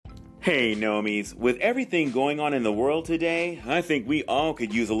Hey, Nomies, with everything going on in the world today, I think we all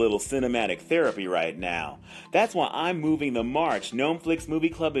could use a little cinematic therapy right now. That's why I'm moving the March Gnomeflix Movie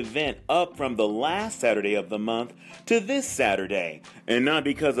Club event up from the last Saturday of the month to this Saturday. And not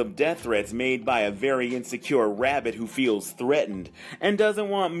because of death threats made by a very insecure rabbit who feels threatened and doesn't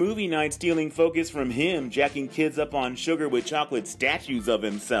want movie night stealing focus from him jacking kids up on sugar with chocolate statues of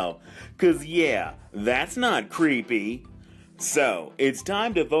himself. 'Cause yeah, that's not creepy. So, it's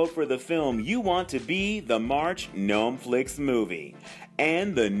time to vote for the film you want to be the March Gnomeflix movie.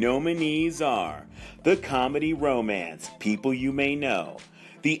 And the nominees are the comedy romance, People You May Know,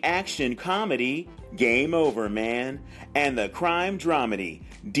 the action comedy, Game Over Man, and the crime dramedy,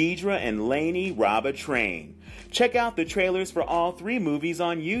 Deidre and Lainey Rob a Train. Check out the trailers for all three movies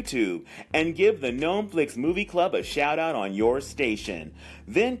on YouTube and give the Gnomeflix Movie Club a shout out on your station.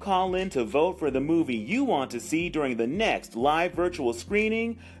 Then call in to vote for the movie you want to see during the next live virtual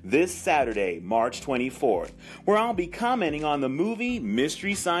screening this Saturday, March 24th, where I'll be commenting on the movie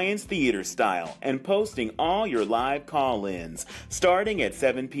Mystery Science Theater style and posting all your live call-ins starting at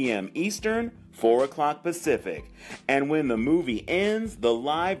 7 p.m. Eastern, 4 o'clock Pacific. And when the movie ends, the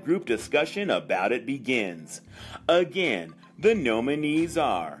live group discussion about it begins. Again, the nominees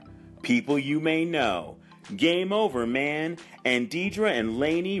are People You May Know, Game Over Man, and Deidre and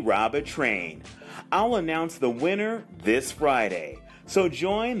Lainey Rob a Train. I'll announce the winner this Friday. So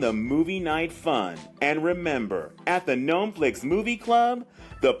join the movie night fun. And remember, at the Gnomeflix Movie Club,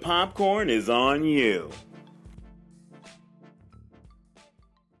 the popcorn is on you.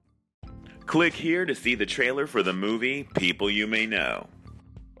 Click here to see the trailer for the movie People You May Know.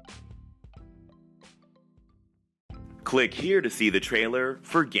 Click here to see the trailer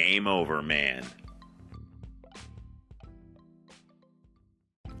for Game Over Man.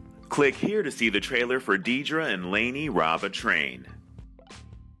 Click here to see the trailer for Deidre and Lainey Rob a Train.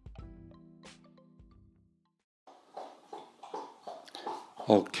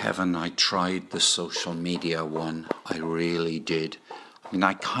 Oh, Kevin, I tried the social media one. I really did. I mean,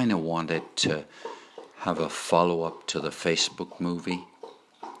 I kind of wanted to have a follow-up to the Facebook movie,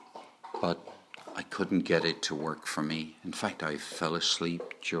 but I couldn't get it to work for me. In fact, I fell asleep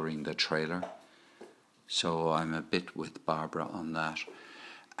during the trailer, so I'm a bit with Barbara on that.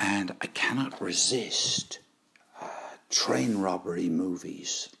 And I cannot resist train robbery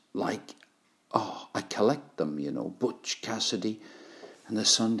movies. Like, I collect them, you know, Butch Cassidy and the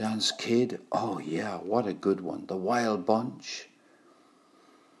Sundance Kid. Oh yeah, what a good one. The Wild Bunch.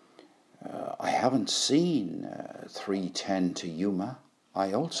 I haven't seen 3:10 to Yuma.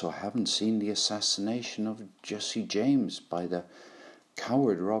 I also haven't seen the assassination of Jesse James by the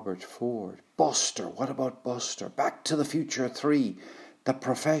coward Robert Ford. Buster, what about Buster? Back to the Future 3, The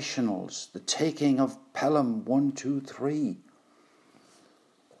Professionals, The Taking of Pelham 1, 2, 3.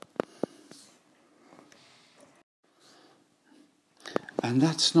 And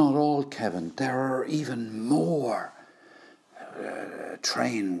that's not all, Kevin. There are even more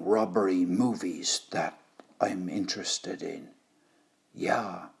train robbery movies that I'm interested in.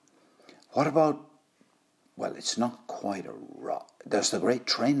 Yeah. What about, well, it's not quite a there's the Great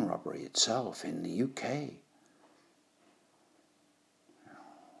Train Robbery itself in the UK.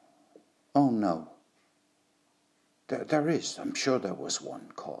 Oh no. There is. I'm sure there was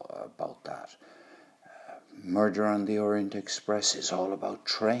one about that. Murder on the Orient Express is all about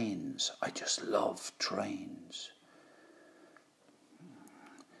trains. I just love trains.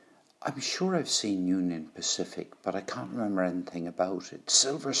 I'm sure I've seen Union Pacific, but I can't remember anything about it.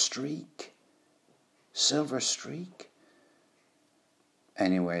 Silver Streak?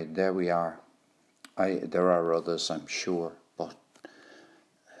 Anyway, there we are. There are others, I'm sure, but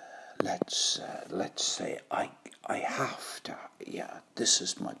let's say I have to. Yeah, this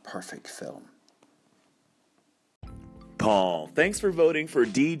is my perfect film. Paul, thanks for voting for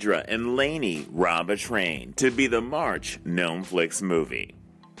Deidre and Lainey Rob a Train to be the March Gnomeflix movie.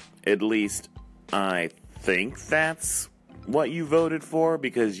 At least, I think that's what you voted for,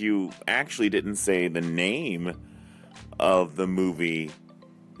 because you actually didn't say the name of the movie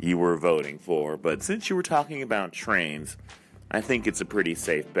you were voting for. But since you were talking about trains, I think it's a pretty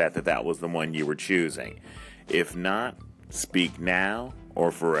safe bet that that was the one you were choosing. If not, speak now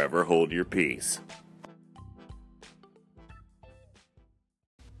or forever hold your peace.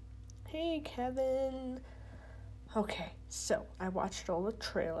 Hey, Kevin. Okay, so I watched all the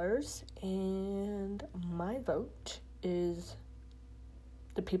trailers, and my vote is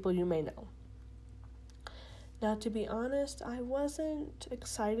The People You May Know. Now, to be honest, I wasn't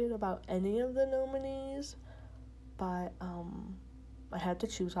excited about any of the nominees, but I had to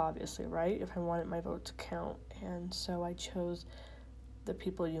choose, obviously, right, if I wanted my vote to count, and so I chose The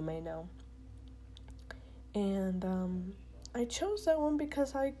People You May Know. And I chose that one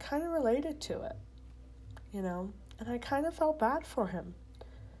because I kind of related to it, you know, and I kind of felt bad for him.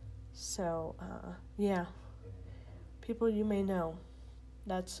 So, yeah, People You May Know.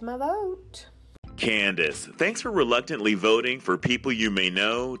 That's my vote. Candace, thanks for reluctantly voting for People You May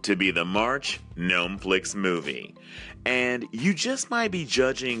Know to be the March Gnomeflix movie. And you just might be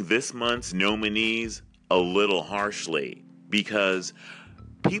judging this month's nominees a little harshly, because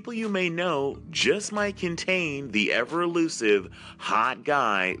People You May Know just might contain the ever-elusive hot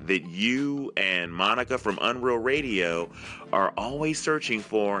guy that you and Monica from Unreal Radio are always searching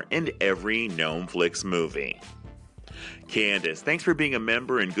for in every Gnomeflix movie. Candace, thanks for being a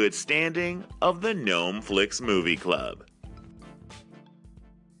member in good standing of the Gnomeflix Movie Club.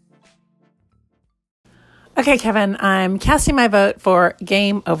 Okay, Kevin, I'm casting my vote for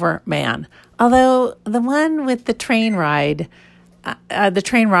Game Over Man. Although the one with the train ride, the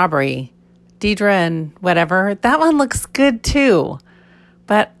train robbery, Deidre and whatever, that one looks good too.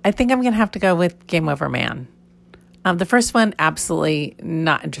 But I think I'm going to have to go with Game Over Man. The first one, absolutely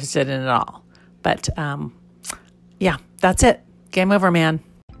not interested in at all. But yeah, that's it. Game Over Man.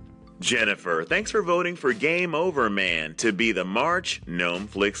 Jennifer, thanks for voting for Game Over Man to be the March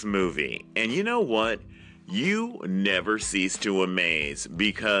Gnomeflix movie. And you know what? You never cease to amaze,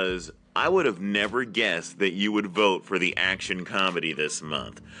 because I would have never guessed that you would vote for the action comedy this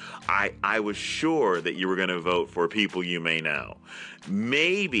month. I was sure that you were going to vote for People You May Know.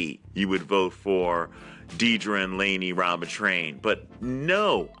 Maybe you would vote for Deidre and Lainey Rob a Train, but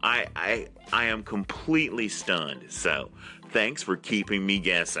no, I am completely stunned. So thanks for keeping me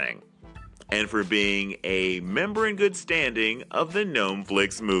guessing, and for being a member in good standing of the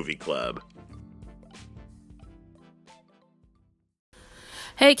Gnomeflix Movie Club.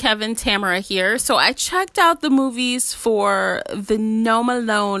 Hey Kevin, Tamara here. So I checked out the movies for the Gnome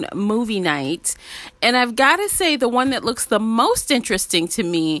Alone movie night, and I've got to say the one that looks the most interesting to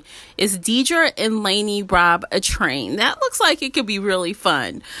me is Deidre and Lainey Rob a Train. That looks like it could be really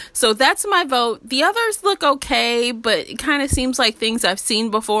fun. So that's my vote. The others look okay, but it kind of seems like things I've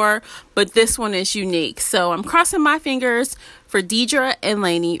seen before, but this one is unique. So I'm crossing my fingers for Deidre and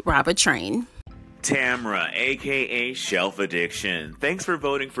Lainey Rob a Train. Tamra, aka Shelf Addiction, thanks for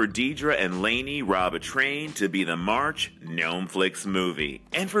voting for Deidre and Lainey Rob a Train to be the March Gnomeflix movie,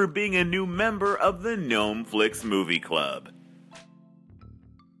 and for being a new member of the Gnomeflix Movie Club.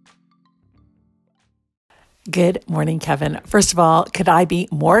 Good morning, Kevin. First of all, could I be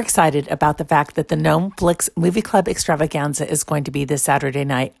more excited about the fact that the Gnomeflix Movie Club extravaganza is going to be this Saturday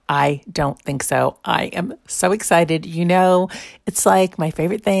night? I don't think so. I am so excited. You know, it's like my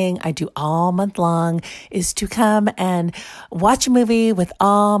favorite thing I do all month long is to come and watch a movie with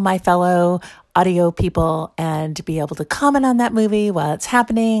all my fellow audio people and be able to comment on that movie while it's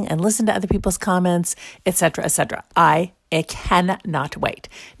happening and listen to other people's comments, etc., etc. I cannot wait.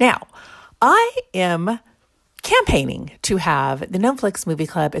 Now, I am campaigning to have the Gnomeflix Movie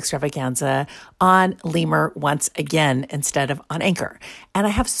Club extravaganza on Lemur once again instead of on Anchor. And I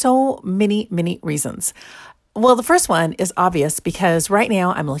have so many reasons. Well, the first one is obvious because right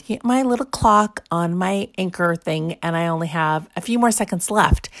now I'm looking at my little clock on my Anchor thing and I only have a few more seconds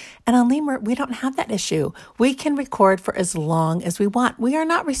left. And on Lemur, we don't have that issue. We can record for as long as we want. We are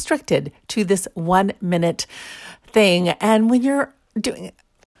not restricted to this 1 minute thing. And when you're doing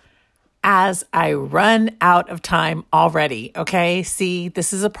as I run out of time already. Okay. See,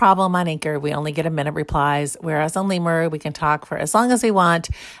 this is a problem on Anchor. We only get a minute replies, whereas on Lemur, we can talk for as long as we want.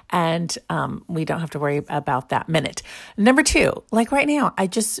 And we don't have to worry about that minute. Number two, like right now, I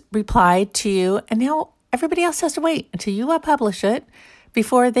just replied to you and now everybody else has to wait until you publish it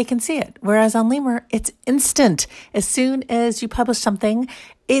before they can see it. Whereas on Lemur, it's instant. As soon as you publish something,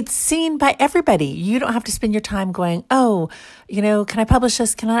 it's seen by everybody. You don't have to spend your time going, oh, you know, can I publish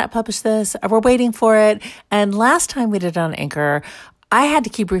this? Can I not publish this? We're waiting for it. And last time we did it on Anchor, I had to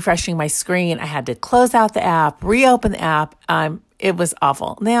keep refreshing my screen. I had to close out the app, reopen the app. It was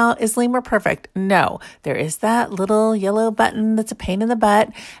awful. Now, is Lemur perfect? No. There is that little yellow button that's a pain in the butt.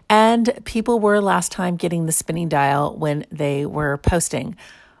 And people were last time getting the spinning dial when they were posting.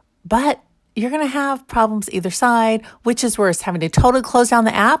 But you're going to have problems either side. Which is worse, having to totally close down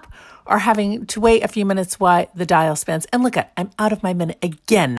the app or having to wait a few minutes while the dial spins? And look, I'm out of my minute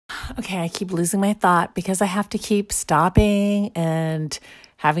again. Okay, I keep losing my thought because I have to keep stopping and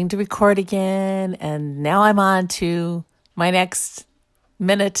having to record again. And now I'm on to my next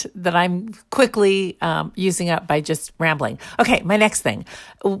minute that I'm quickly using up by just rambling. Okay, my next thing.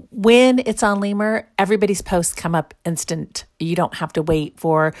 When it's on Lemur, everybody's posts come up instant. You don't have to wait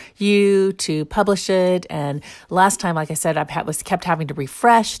for you to publish it. And last time, like I said, I kept having to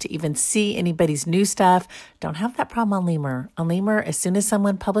refresh to even see anybody's new stuff. Don't have that problem on Lemur. On Lemur, as soon as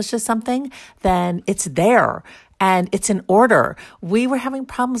someone publishes something, then it's there. And it's in order. We were having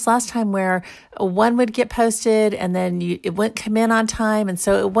problems last time where one would get posted and then it wouldn't come in on time. And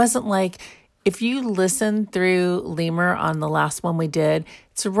so it wasn't like, if you listen through Lemur on the last one we did,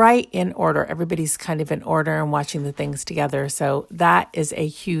 it's right in order. Everybody's kind of in order and watching the things together. So that is a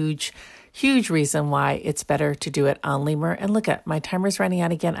huge reason why it's better to do it on Lemur. And look at my timer's running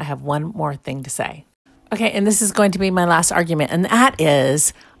out again. I have one more thing to say. Okay, and this is going to be my last argument. And that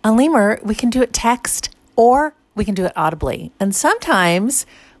is, on Lemur, we can do it text or we can do it audibly. And sometimes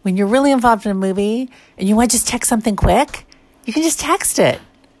when you're really involved in a movie and you want to just text something quick, you can just text it.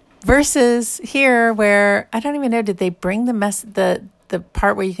 Versus here where, I don't even know, did they bring the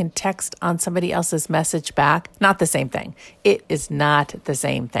part where you can text on somebody else's message back? Not the same thing. It is not the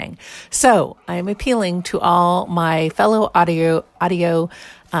same thing. So I'm appealing to all my fellow audio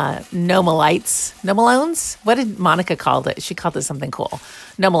Nomalones. What did Monica call it? She called it something cool.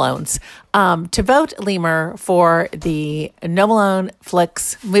 Nomalones. To vote Lemur for the Nomalone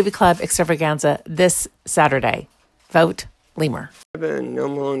Flix Movie Club Extravaganza this Saturday. Vote Lemur.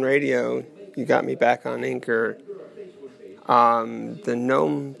 Nomalone Radio, you got me back on Anchor. The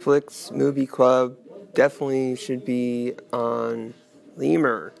Gnome Flix Movie Club definitely should be on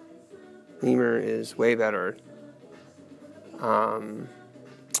Lemur. Lemur is way better.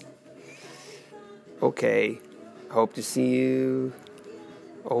 Okay, hope to see you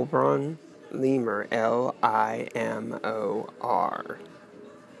over on Lemur, Limor.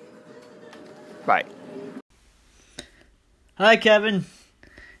 Bye. Hi, Kevin.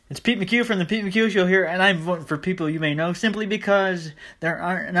 It's Pete McHugh from the Pete McHugh Show here, and I'm voting for People You May Know simply because there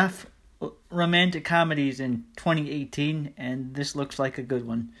aren't enough romantic comedies in 2018, and this looks like a good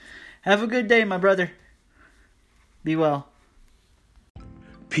one. Have a good day, my brother. Be well.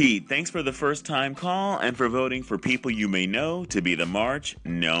 Pete, thanks for the first time call and for voting for People You May Know to be the March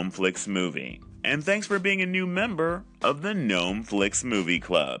Gnome Flix movie. And thanks for being a new member of the Gnome Flix Movie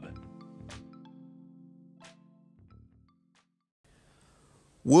Club.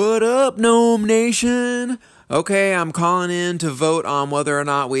 What up, Gnome Nation? Okay, I'm calling in to vote on whether or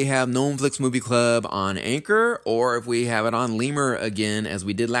not we have Gnome Flix Movie Club on Anchor or if we have it on Lemur again as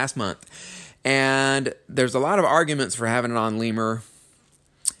we did last month. And there's a lot of arguments for having it on Lemur,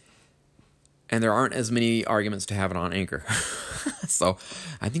 and there aren't as many arguments to have it on Anchor. So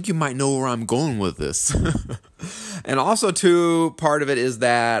I think you might know where I'm going with this. And also, too, part of it is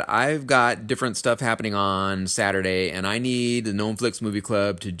that I've got different stuff happening on Saturday, and I need the Gnome Flix Movie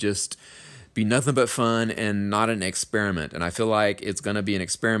Club to just be nothing but fun and not an experiment. And I feel like it's going to be an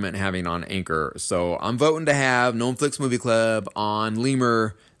experiment having on Anchor. So I'm voting to have Gnome Flix Movie Club on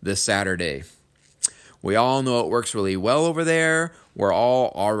Lemur this Saturday. We all know it works really well over there. We're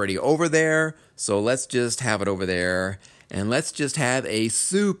all already over there. So let's just have it over there. And let's just have a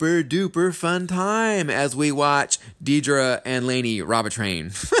super duper fun time as we watch Deidre and Lainey rob a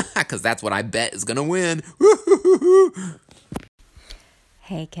train. Because that's what I bet is going to win.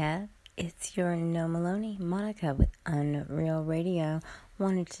 Hey, Kev. It's your No Maloney, Monica with Unreal Radio.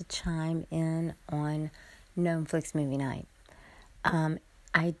 Wanted to chime in on Gnome Flix Movie Night.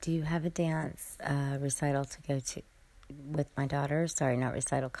 I do have a dance recital to go to with my daughter. Sorry, not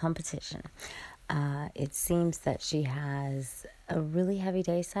recital, competition. It seems that she has a really heavy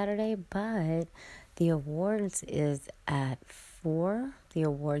day Saturday, but the awards is at 4. The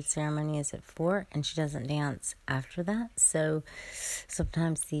award ceremony is at 4, and she doesn't dance after that. So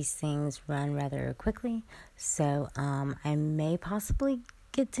sometimes these things run rather quickly. So I may possibly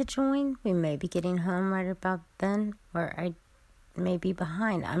get to join. We may be getting home right about then, or I may be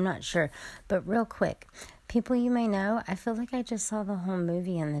behind. I'm not sure. But real quick, People You May Know, I feel like I just saw the whole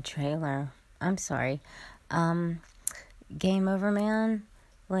movie in the trailer. I'm sorry. Game Over Man,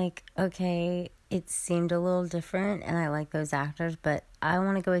 like, okay, it seemed a little different, and I like those actors, but I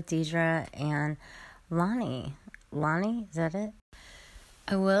want to go with Deidre and Lonnie. Lonnie, is that it?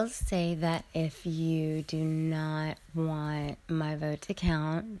 I will say that if you do not want my vote to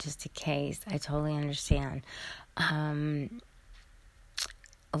count, just in case, I totally understand. A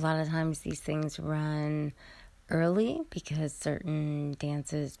lot of times these things run early because certain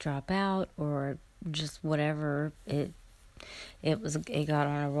dances drop out or just whatever it got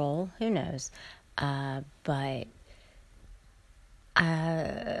on a roll. Who knows? But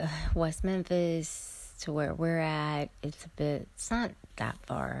West Memphis to where we're at, it's not that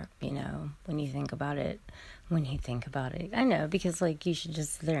far, when you think about it. I know, because, you should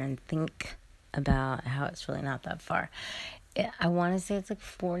just sit there and think about how it's really not that far. I want to say it's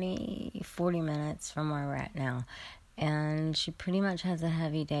 40 minutes from where we're at now. And she pretty much has a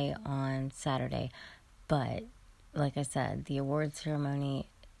heavy day on Saturday. But, like I said, the award ceremony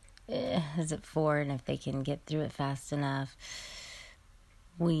is at 4, and if they can get through it fast enough,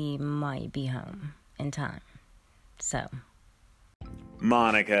 we might be home in time. So...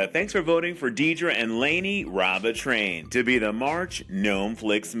 Monica, thanks for voting for Deidre and Lainey Rob a Train to be the March Gnome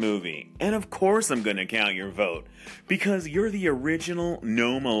Flix movie. And of course I'm going to count your vote, because you're the original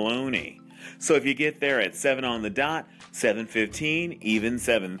Gnome Maloney. So if you get there at 7 on the dot, 7:15, even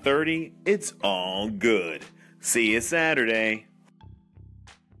 7:30, it's all good. See you Saturday.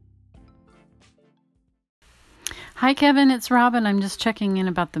 Hi, Kevin. It's Robin. I'm just checking in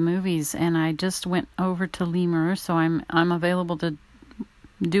about the movies, and I just went over to Lemur, so I'm available to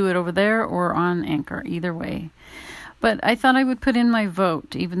do it over there or on Anchor, either way. But I thought I would put in my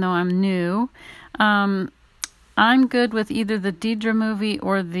vote, even though I'm new. I'm good with either the Deidre movie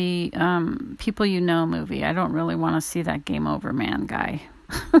or the People You Know movie. I don't really want to see that Game Over Man guy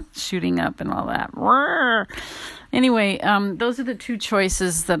shooting up and all that. Anyway, those are the two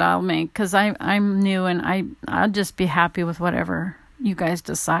choices that I'll make, because I'm new, and I'll just be happy with whatever you guys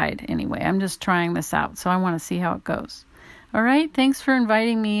decide anyway. I'm just trying this out, so I want to see how it goes. All right, thanks for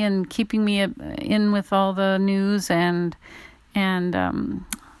inviting me and keeping me in with all the news, and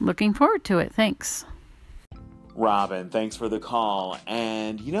looking forward to it. Thanks. Robin, thanks for the call.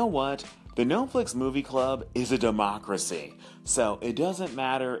 And you know what? The Gnome Flix Movie Club is a democracy. So it doesn't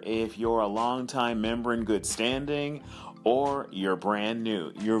matter if you're a longtime member in good standing or you're brand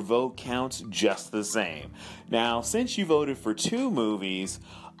new. Your vote counts just the same. Now, since you voted for 2 movies,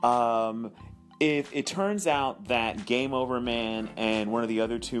 if it turns out that Game Over Man and one of the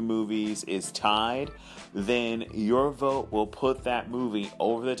other 2 movies is tied, then your vote will put that movie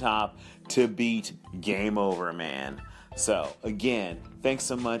over the top to beat Game Over Man. So, again, thanks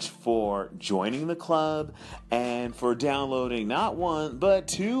so much for joining the club and for downloading not 1, but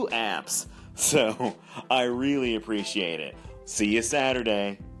 2 apps. So, I really appreciate it. See you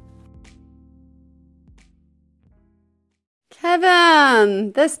Saturday.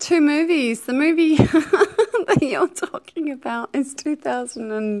 Kevin, there's 2 movies. The movie that you're talking about is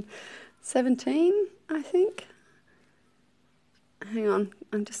 2017, I think. Hang on,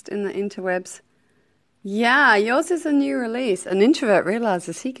 I'm just in the interwebs. Yeah, yours is a new release. An introvert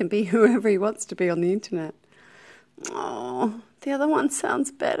realizes he can be whoever he wants to be on the internet. Oh, the other one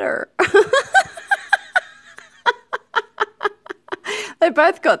sounds better. They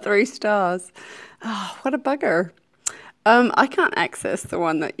both got 3 stars. Oh, what a bugger. I can't access the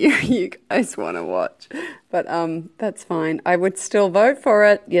one that you guys want to watch, but that's fine. I would still vote for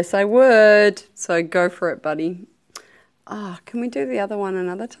it. Yes, I would. So go for it, buddy. Can we do the other one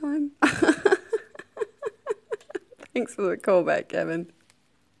another time? Thanks for the call back, Kevin.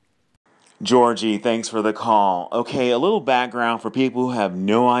 Georgie, thanks for the call. Okay, a little background for people who have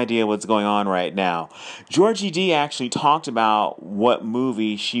no idea what's going on right now. Georgie D actually talked about what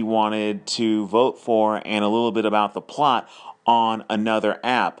movie she wanted to vote for and a little bit about the plot on another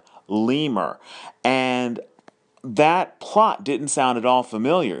app, Lemur. And that plot didn't sound at all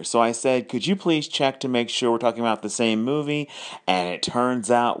familiar. So I said, could you please check to make sure we're talking about the same movie? And it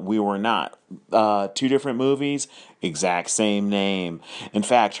turns out we were not. 2 different movies, exact same name. In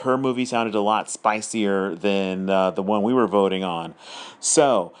fact, her movie sounded a lot spicier than the one we were voting on.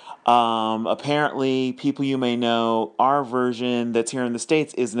 So, apparently, People You May Know, our version that's here in the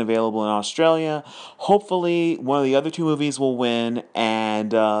States isn't available in Australia. Hopefully, one of the other 2 movies will win,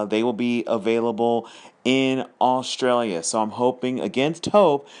 and they will be available in Australia. So I'm hoping, against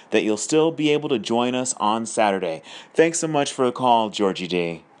hope, that you'll still be able to join us on Saturday. Thanks so much for the call, Georgie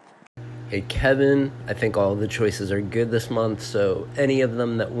D. Hey Kevin, I think all the choices are good this month, so any of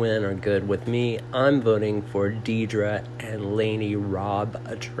them that win are good with me. I'm voting for Deidre and Lainey Rob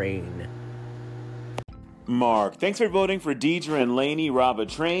a Train. Mark, thanks for voting for Deidre and Lainey Rob a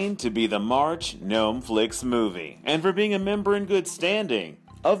Train to be the March Gnome Flix movie, and for being a member in good standing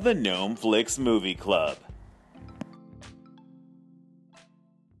of the Gnome Flix Movie Club.